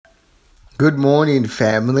Good morning,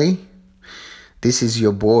 family. This is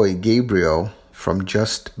your boy Gabriel from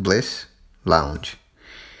Just Bliss Lounge.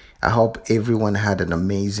 I hope everyone had an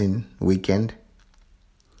amazing weekend.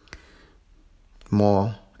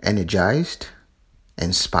 More energized,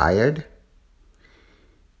 inspired,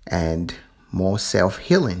 and more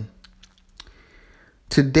self-healing.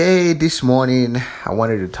 Today, this morning, I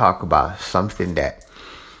wanted to talk about something that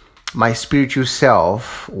my spiritual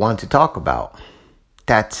self wants to talk about.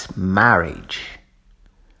 That's marriage.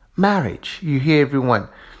 Marriage. You hear everyone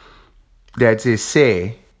that they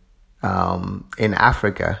say in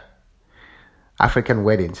Africa, African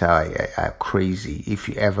weddings are crazy. If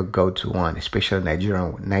you ever go to one, especially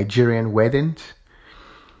Nigerian weddings,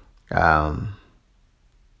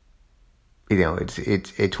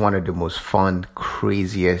 it's one of the most fun,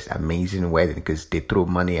 craziest, amazing weddings because they throw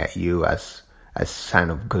money at you as a sign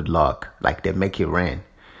of good luck, like they make it rain.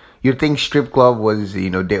 You think strip club was, they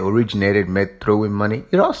originated throwing money?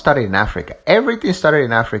 It all started in Africa. Everything started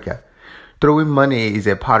in Africa. Throwing money is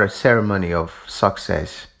a part of ceremony of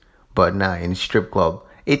success. But now in strip club,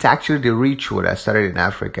 it's actually the ritual that started in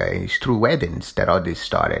Africa. And it's through weddings that all this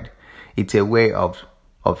started. It's a way of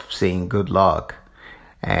saying good luck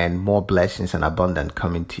and more blessings and abundance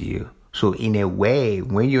coming to you. So in a way,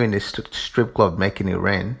 when you're in the strip club making it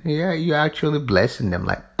rain, you're actually blessing them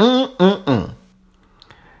like,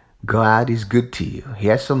 God is good to you.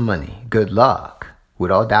 Here's some money. Good luck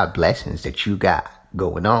with all that blessings that you got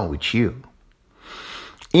going on with you.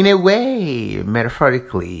 In a way,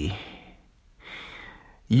 metaphorically,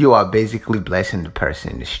 you are basically blessing the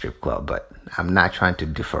person in the strip club, but I'm not trying to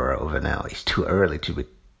defer over now. It's too early to be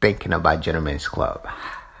thinking about gentlemen's club.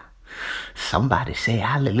 Somebody say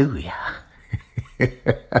hallelujah.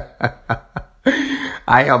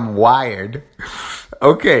 I am wired.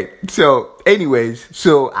 Okay, so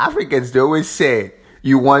Africans, they always say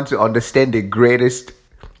you want to understand the greatest,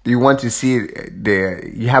 you want to see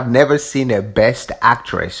you have never seen a best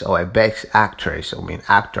actress or a best actress,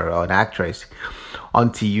 actor or an actress,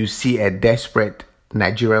 until you see a desperate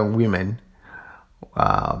Nigerian woman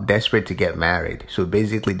desperate to get married. So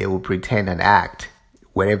basically they will pretend and act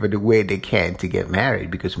whatever the way they can to get married,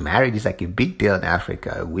 because marriage is like a big deal in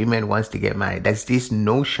Africa. Women wants to get married. That's this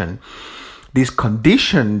notion, this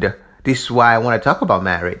is why I want to talk about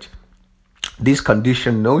marriage. This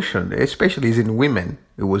conditioned notion, especially is in women.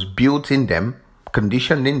 It was built in them,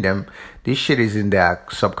 conditioned in them. This shit is in their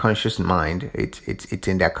subconscious mind. It's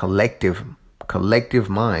in their collective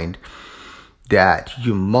mind that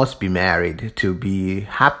you must be married to be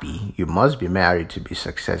happy. You must be married to be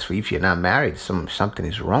successful. If you're not married, something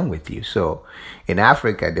is wrong with you. So in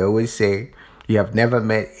Africa, they always say you have never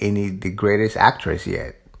met the greatest actress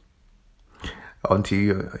yet. Until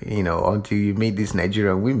you meet these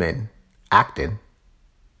Nigerian women acting,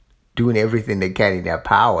 doing everything they can in their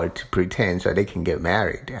power to pretend so they can get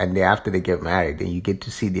married. And then after they get married, then you get to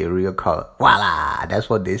see their real color. Voila! That's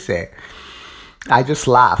what they say. I just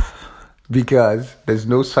laugh because there's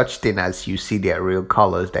no such thing as you see their real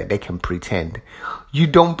colors that they can pretend. You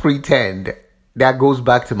don't pretend. That goes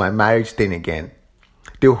back to my marriage thing again.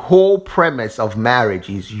 The whole premise of marriage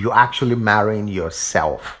is you're actually marrying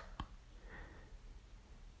yourself.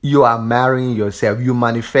 You are marrying yourself. You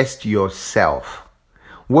manifest yourself.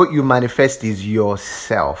 What you manifest is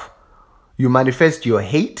yourself. You manifest your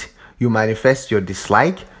hate. You manifest your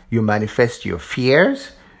dislike. You manifest your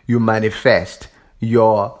fears. You manifest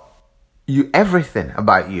everything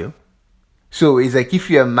about you. So it's like if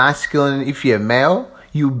you're masculine, if you're male,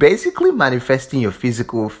 you basically manifesting your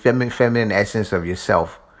physical feminine essence of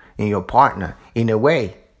yourself in your partner in a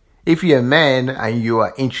way. If you're a man and you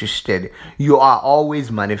are interested, you are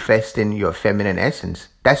always manifesting your feminine essence.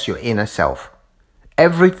 That's your inner self.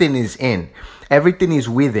 Everything is in. Everything is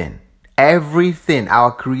within. Everything,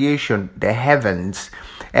 our creation, the heavens,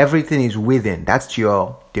 everything is within. That's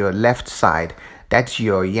your left side. That's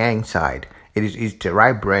your yang side. It's the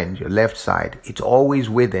right brain, your left side. It's always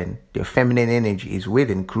within. Your feminine energy is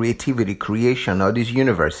within. Creativity, creation, all these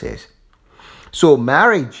universes. So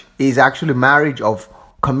marriage is actually marriage of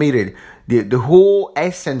committed. The whole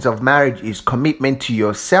essence of marriage is commitment to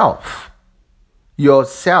yourself.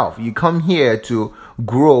 Yourself. You come here to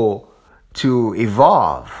grow, to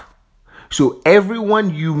evolve. So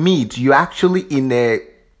everyone you meet, you're actually in a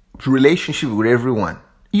relationship with everyone.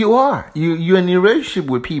 You are. You're in a relationship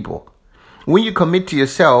with people. When you commit to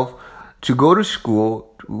yourself to go to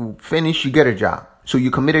school, to finish, you get a job. So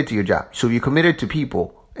you're committed to your job. So you're committed to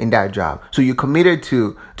people in that job. So you're committed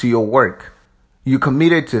to your work. You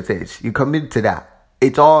committed to this. You committed to that.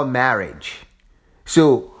 It's all marriage.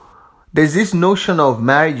 So there's this notion of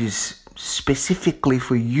marriage is specifically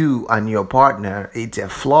for you and your partner, it's a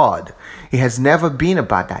flawed. It has never been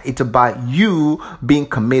about that. It's about you being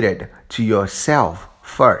committed to yourself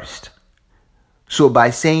first. So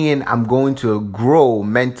by saying I'm going to grow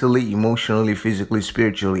mentally, emotionally, physically,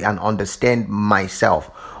 spiritually, and understand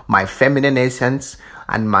myself, my feminine essence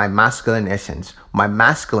and my masculine essence. My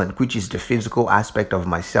masculine, which is the physical aspect of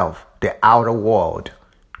myself, the outer world,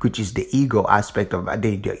 which is the ego aspect of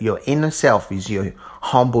your inner self, is your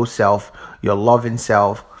humble self, your loving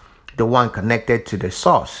self, the one connected to the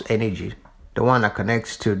source energy, the one that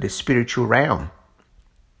connects to the spiritual realm.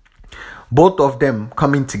 Both of them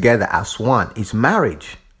coming together as one is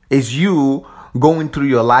marriage. Is you going through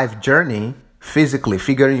your life journey, physically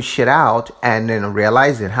figuring shit out, and then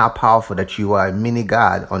realizing how powerful that you are a mini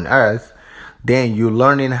God on earth. Then you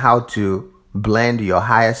learning how to blend your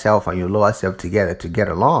higher self and your lower self together to get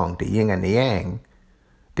along, the yin and the yang,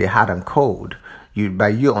 the hot and cold. By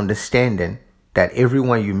you understanding that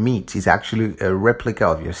everyone you meet is actually a replica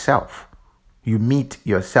of yourself. You meet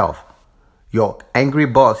yourself. Your angry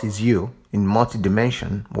boss is you in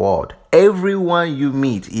multi-dimension world. Everyone you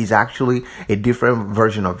meet is actually a different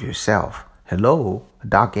version of yourself. Hello,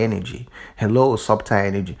 dark energy. Hello, subtle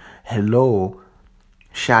energy. Hello,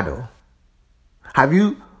 shadow. Have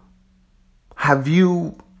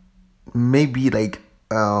you maybe like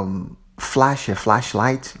flash a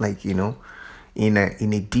flashlight, like, you know, in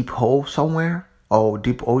a deep hole somewhere or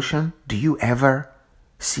deep ocean? Do you ever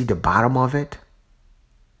see the bottom of it?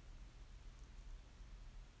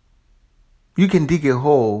 You can dig a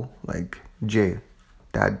hole like Jay,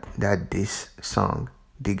 that this song,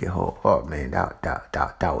 dig a hole. Oh man,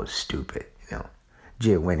 that was stupid. You know,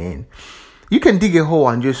 Jay went in. You can dig a hole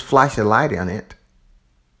and just flash a light on it.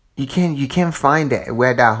 You can't find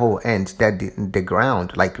where that hole ends, that the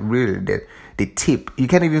ground, like really the tip. You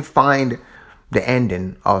can't even find the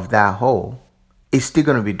ending of that hole. It's still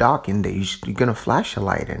gonna be dark in there. You're gonna flash a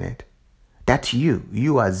light in it. That's you.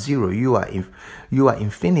 You are zero. You are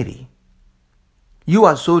infinity. You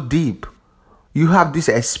are so deep. You have this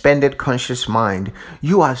expanded conscious mind.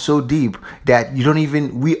 You are so deep that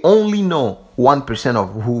we only know 1%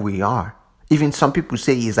 of who we are. Even some people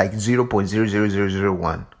say it's like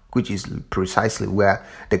 0.00001, which is precisely where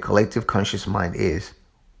the collective conscious mind is.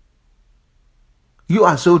 You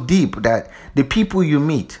are so deep that the people you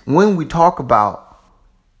meet, when we talk about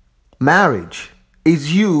marriage,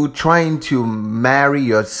 is you trying to marry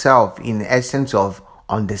yourself in the essence of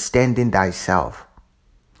understanding thyself.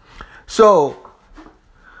 So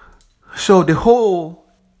the whole,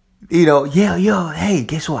 hey,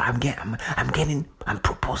 guess what? I'm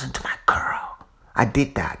proposing to my girl. I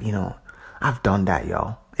did that, I've done that,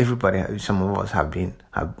 y'all. Everybody, some of us have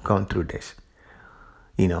gone through this.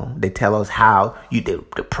 They tell us how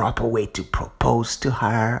the proper way to propose to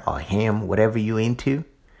her or him, whatever you're into.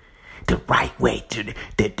 The right way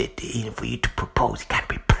for you to propose, it gotta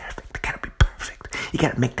be perfect. You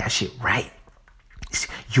gotta make that shit right.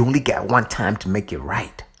 You only got one time to make it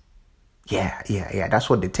right. Yeah. That's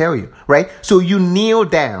what they tell you, right? So you kneel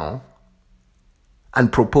down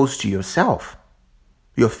and propose to yourself,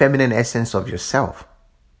 your feminine essence of yourself.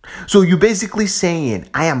 So you're basically saying,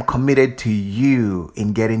 I am committed to you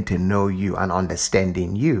in getting to know you and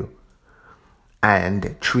understanding you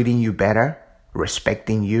and treating you better,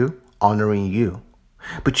 respecting you, honoring you.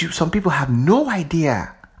 But some people have no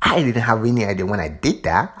idea. I didn't have any idea when I did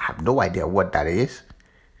that. I have no idea what that is.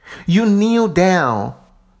 You kneel down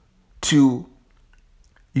to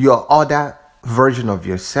your other version of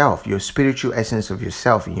yourself, your spiritual essence of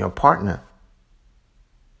yourself in your partner.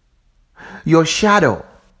 Your shadow,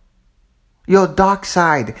 your dark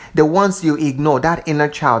side, the ones you ignore, that inner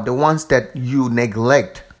child, the ones that you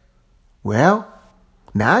neglect. Well,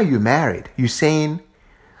 now you're married. You're saying,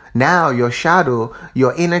 now your shadow,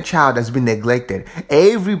 your inner child has been neglected.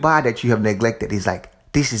 Everybody that you have neglected is like,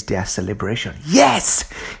 this is their celebration. Yes,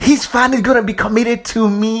 he's finally going to be committed to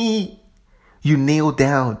me. You kneel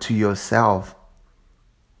down to yourself,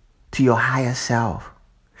 to your higher self,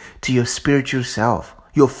 to your spiritual self,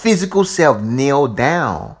 your physical self. Kneel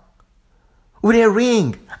down with a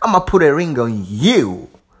ring. I'm going to put a ring on you.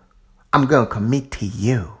 I'm going to commit to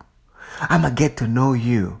you. I'm going to get to know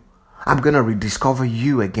you. I'm going to rediscover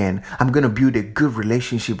you again. I'm going to build a good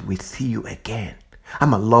relationship with you again.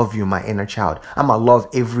 I'm going to love you, my inner child. I'm going to love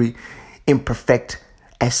every imperfect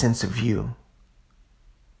essence of you.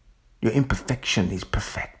 Your imperfection is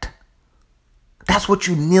perfect. That's what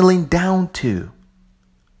you're kneeling down to.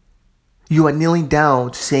 You are kneeling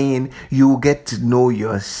down saying you will get to know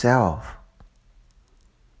yourself.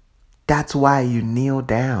 That's why you kneel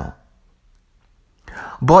down.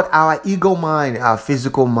 But our ego mind, our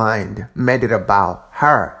physical mind, made it about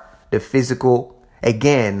her. The physical,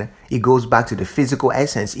 again, it goes back to the physical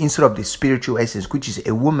essence instead of the spiritual essence, which is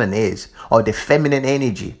a woman is, or the feminine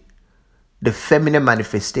energy, the feminine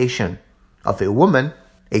manifestation of a woman.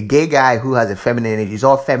 A gay guy who has a feminine energy is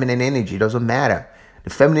all feminine energy. It doesn't matter. The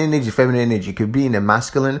feminine energy could be in a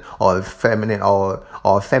masculine or feminine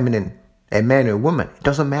or feminine, a man or a woman. It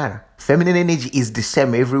doesn't matter. Feminine energy is the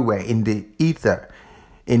same everywhere in the ether,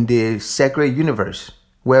 in the sacred universe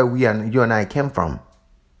where you and I came from.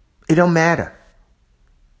 It don't matter.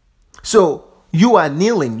 So you are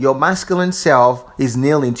kneeling. Your masculine self is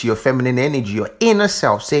kneeling to your feminine energy, your inner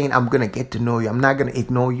self, saying, I'm going to get to know you. I'm not going to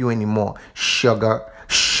ignore you anymore. Sugar,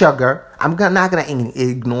 I'm not going to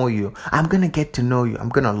ignore you. I'm going to get to know you. I'm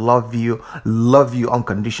going to love you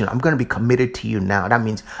unconditional. I'm going to be committed to you now. That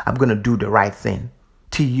means I'm going to do the right thing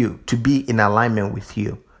to you, to be in alignment with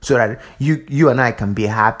you, so that you and I can be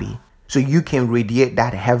happy. So you can radiate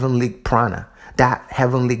that heavenly prana, that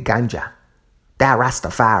heavenly ganja, that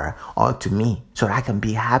Rastafari onto me, so that I can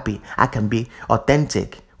be happy. I can be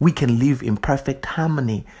authentic. We can live in perfect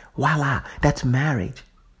harmony. Voila, that's marriage.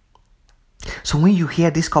 So when you hear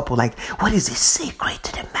this couple, like, what is the secret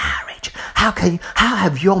to the marriage? How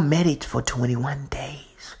have you all met it for 21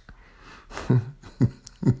 days?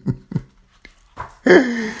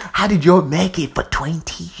 How did you all make it for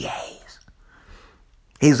 20 years?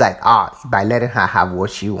 He's like, by letting her have what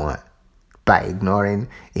she wants, by ignoring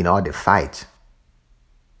all the fights,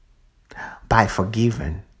 by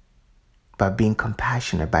forgiving, by being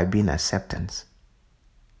compassionate, by being acceptance.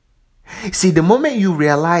 See, the moment you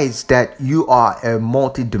realize that you are a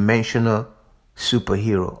multi-dimensional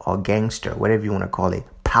superhero or gangster, whatever you want to call it,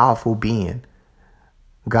 powerful being,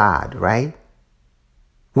 God, right?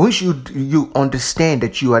 Once you understand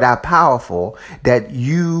that you are that powerful, that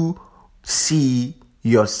you see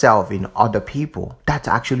yourself in other people, that's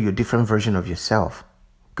actually a different version of yourself,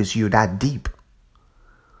 because you're that deep.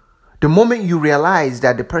 The moment you realize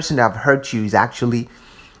that the person that have hurt you is actually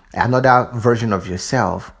another version of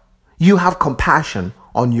yourself, you have compassion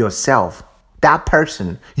on yourself. That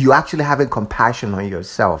person, you actually having compassion on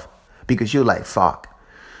yourself, because you're like, fuck.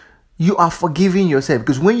 You are forgiving yourself,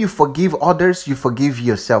 because when you forgive others, you forgive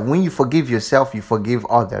yourself. When you forgive yourself, you forgive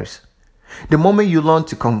others. The moment you learn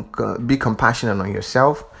to be compassionate on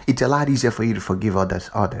yourself, it's a lot easier for you to forgive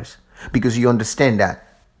others, because you understand that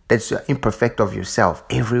that's imperfect of yourself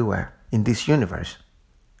everywhere in this universe.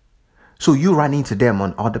 So you run into them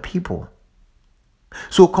on other people.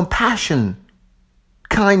 So compassion,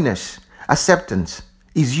 kindness, acceptance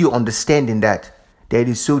is you understanding that there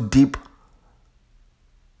is so deep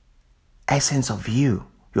essence of you,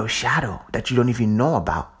 your shadow, that you don't even know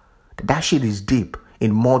about. That shit is deep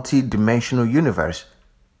in multi-dimensional universe,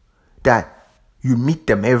 that you meet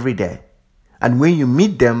them every day. And when you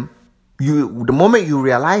meet them, the moment you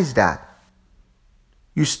realize that,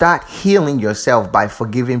 you start healing yourself by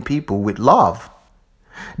forgiving people with love.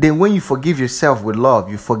 Then when you forgive yourself with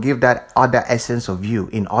love, you forgive that other essence of you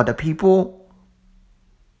in other people.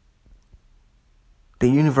 The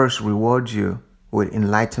universe rewards you with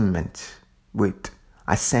enlightenment, with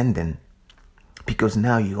ascending, because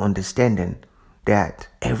now you're understanding that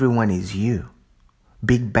everyone is you.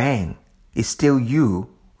 Big Bang is still you,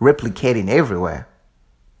 replicating everywhere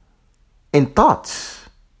in thoughts.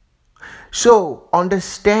 So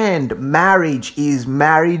understand, marriage is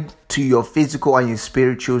married to your physical and your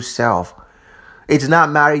spiritual self. It's not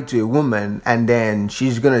married to a woman and then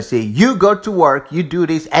she's going to say, you go to work, you do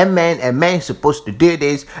this. A man's supposed to do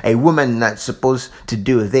this. A woman not supposed to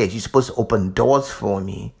do this. You're supposed to open doors for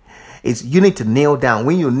me. You need to kneel down.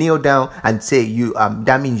 When you kneel down and say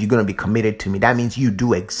that means you're going to be committed to me. That means you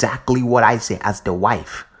do exactly what I say as the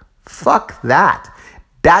wife. Fuck that.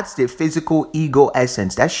 That's the physical ego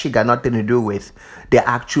essence. That shit got nothing to do with the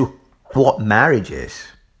actual what marriage is.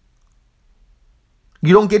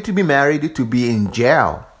 You don't get to be married to be in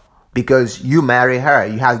jail because you marry her.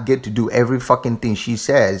 You get to do every fucking thing she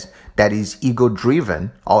says that is ego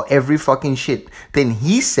driven, or every fucking shit thing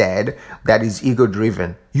he said that is ego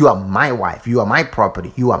driven. You are my wife. You are my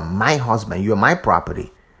property. You are my husband. You are my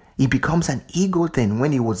property. It becomes an ego thing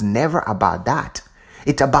when it was never about that.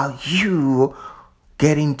 It's about you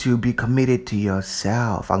getting to be committed to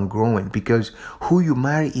yourself and growing, because who you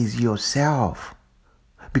marry is yourself.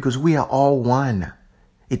 Because we are all one.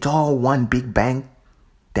 It's all one Big Bang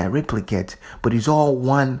that replicates, but it's all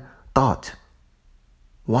one thought.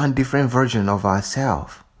 One different version of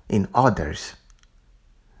ourselves in others.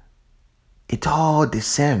 It's all the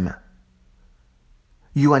same.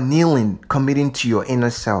 You are kneeling, committing to your inner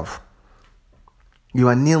self. You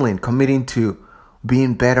are kneeling, committing to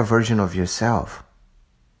being better version of yourself.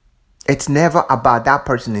 It's never about that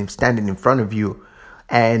person standing in front of you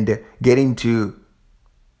and getting to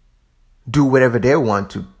do whatever they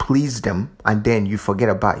want to please them, and then you forget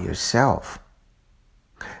about yourself.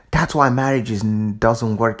 That's why marriages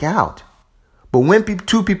doesn't work out. But when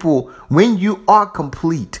when you are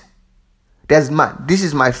complete, this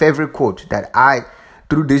is my favorite quote that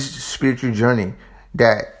through this spiritual journey,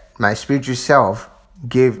 that my spiritual self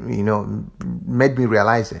made me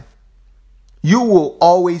realize it. You will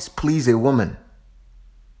always please a woman.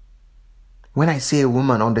 When I say a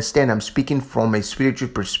woman, understand I'm speaking from a spiritual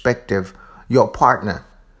perspective. Your partner.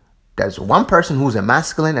 There's one person who's a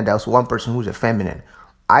masculine and there's one person who's a feminine.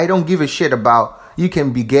 I don't give a shit about, you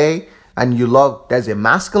can be gay and you love, there's a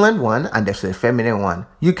masculine one and there's a feminine one.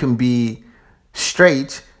 You can be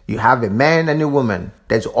straight, you have a man and a woman.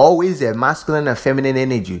 There's always a masculine and feminine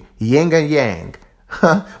energy, yin and yang.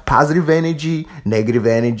 Positive energy, negative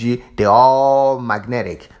energy, they're all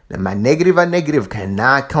magnetic. My negative and negative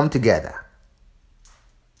cannot come together.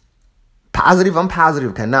 Positive and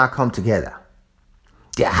positive cannot come together.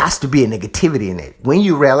 There has to be a negativity in it. When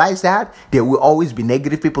you realize that, there will always be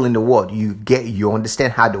negative people in the world. You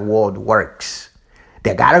understand how the world works.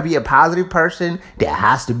 There gotta be a positive person. There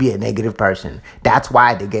has to be a negative person. That's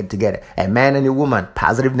why they get together. A man and a woman,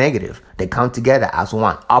 positive, negative. They come together as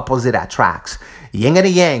one. Opposite attracts. Yin and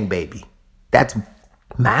yang, baby. That's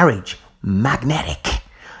marriage. Magnetic.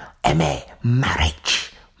 M-A.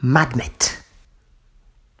 Marriage. Magnet.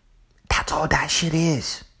 That's all that shit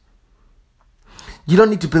is. You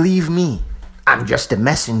don't need to believe me. I'm just a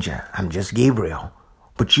messenger. I'm just Gabriel.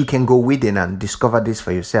 But you can go within and discover this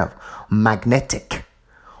for yourself. Magnetic.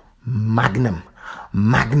 Magnum.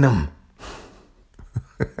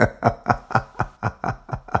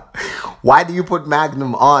 Why do you put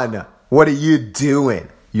magnum on? What are you doing?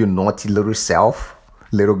 You naughty little self.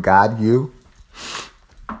 Little God, you.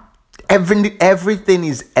 Everything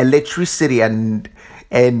is electricity and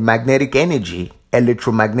magnetic energy.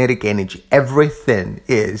 Electromagnetic energy. Everything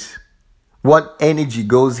is. What energy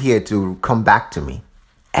goes here to come back to me?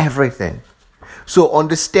 Everything. So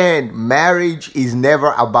understand, marriage is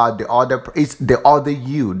never about the other. It's the other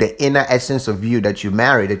you, the inner essence of you that you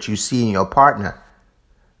marry, that you see in your partner.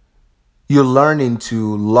 You're learning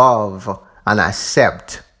to love and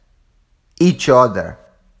accept each other,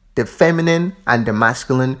 the feminine and the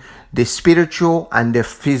masculine, the spiritual and the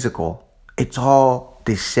physical. It's all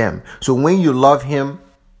the same. So when you love him,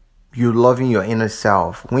 you're loving your inner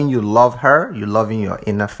self. When you love her, you're loving your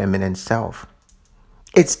inner feminine self.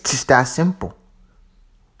 It's just that simple.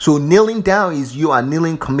 So kneeling down is you are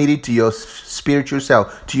kneeling committed to your spiritual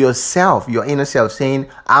self, to yourself, your inner self, saying,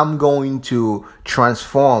 I'm going to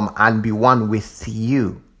transform and be one with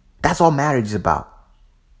you. That's all marriage is about.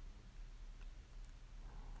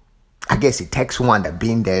 I guess it takes one that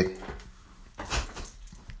been there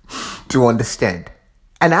to understand.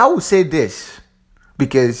 And I will say this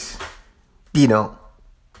because, I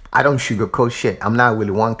don't sugarcoat shit. I'm not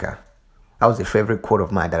Willy Wonka. That was a favorite quote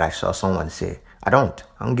of mine that I saw someone say. I don't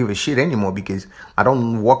give a shit anymore because I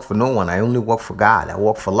don't work for no one. I only work for God. I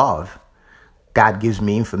work for love. God gives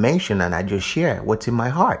me information and I just share what's in my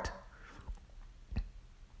heart.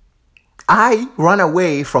 I run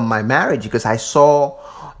away from my marriage because I saw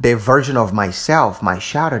the version of myself, my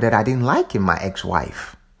shadow that I didn't like in my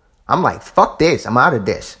ex-wife. I'm like, fuck this. I'm out of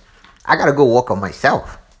this. I got to go work on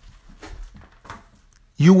myself.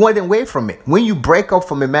 You went away from it. When you break up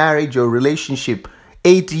from a marriage or relationship,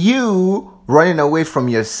 it's you running away from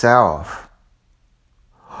yourself.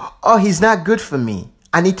 Oh, he's not good for me.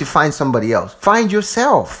 I need to find somebody else. Find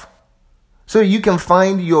yourself. So you can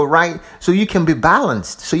find your right, so you can be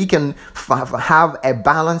balanced. So you can have a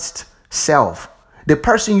balanced self. The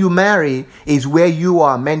person you marry is where you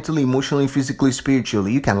are mentally, emotionally, physically,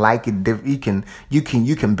 spiritually. You can like it, you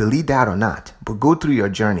can believe that or not, but go through your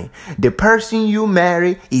journey. The person you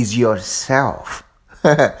marry is yourself.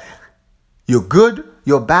 You're good,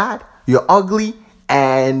 you're bad, you're ugly,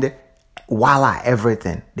 and voila,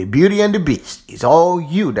 everything. The beauty and the beast is all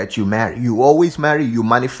you that you marry. You always marry, you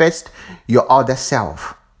manifest your other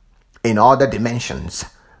self in other dimensions.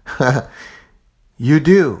 You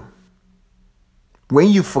do. When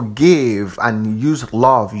you forgive and use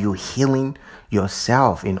love, you're healing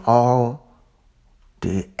yourself in all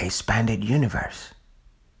the expanded universe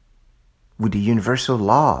with the universal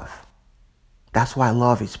love. That's why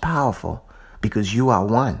love is powerful, because you are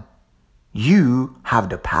one. You have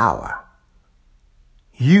the power.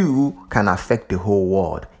 You can affect the whole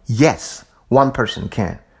world. Yes, one person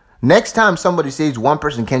can. Next time somebody says one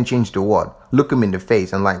person can change the world, look them in the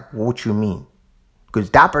face and like, what you mean? Because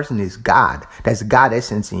that person is God. That's God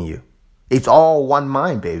essence in you. It's all one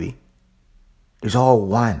mind, baby. It's all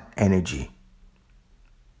one energy.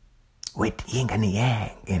 With yin and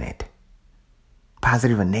yang in it.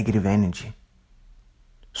 Positive and negative energy.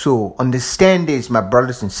 So understand this, my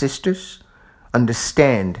brothers and sisters.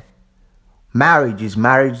 Understand. Marriage is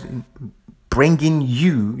bringing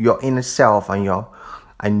you, your inner self and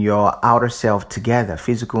your outer self together,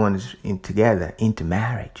 physical and together into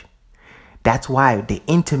marriage. That's why the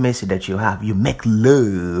intimacy that you have, you make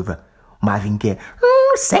love, Marvin Gaye,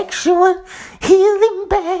 sexual healing,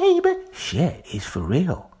 baby. Shit, it's for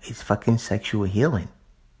real. It's fucking sexual healing.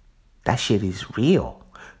 That shit is real.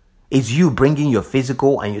 It's you bringing your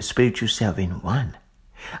physical and your spiritual self in one.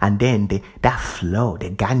 And then that flow, the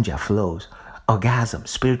ganja flows, orgasm,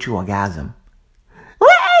 spiritual orgasm.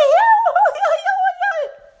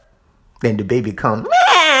 Then the baby comes.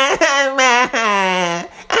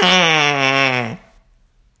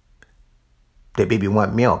 The baby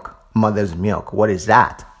want milk, mother's milk. What is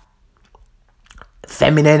that?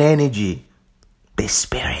 Feminine energy, the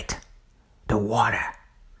spirit, the water,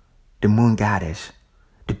 the moon goddess.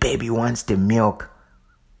 The baby wants the milk.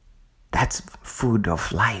 That's food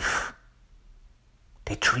of life.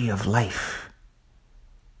 The tree of life.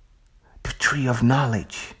 The tree of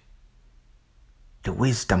knowledge. The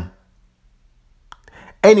wisdom.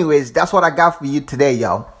 Anyways, that's what I got for you today,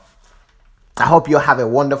 y'all. I hope you'll have a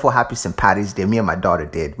wonderful, happy St. Patty's Day. Me and my daughter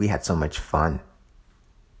did. We had so much fun.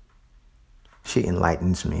 She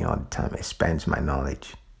enlightens me all the time. Expands my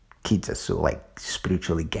knowledge. Kids are so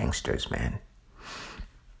spiritually gangsters, man.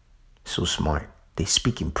 So smart. They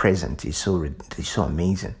speak in present. They're so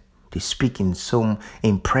amazing. They speak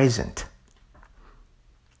in present.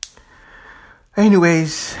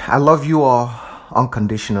 Anyways, I love you all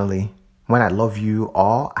unconditionally. When I love you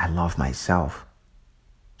all, I love myself.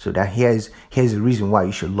 So that here's the reason why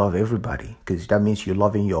you should love everybody. Because that means you're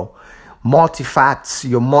loving your multi-facts,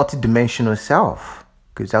 your multi-dimensional self.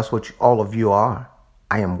 Because that's what all of you are.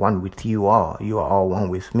 I am one with you all. You are all one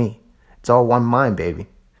with me. It's all one mind, baby.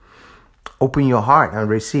 Open your heart and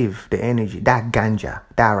receive the energy. That ganja,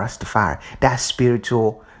 that Rastafari, that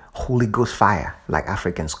spiritual Holy Ghost fire, like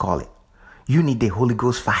Africans call it. You need the Holy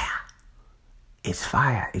Ghost fire. It's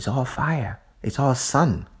fire. It's all fire. It's all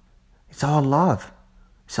sun. It's all love.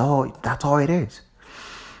 That's all it is.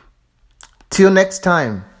 Till next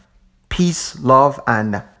time, peace, love,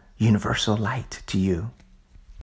 and universal light to you.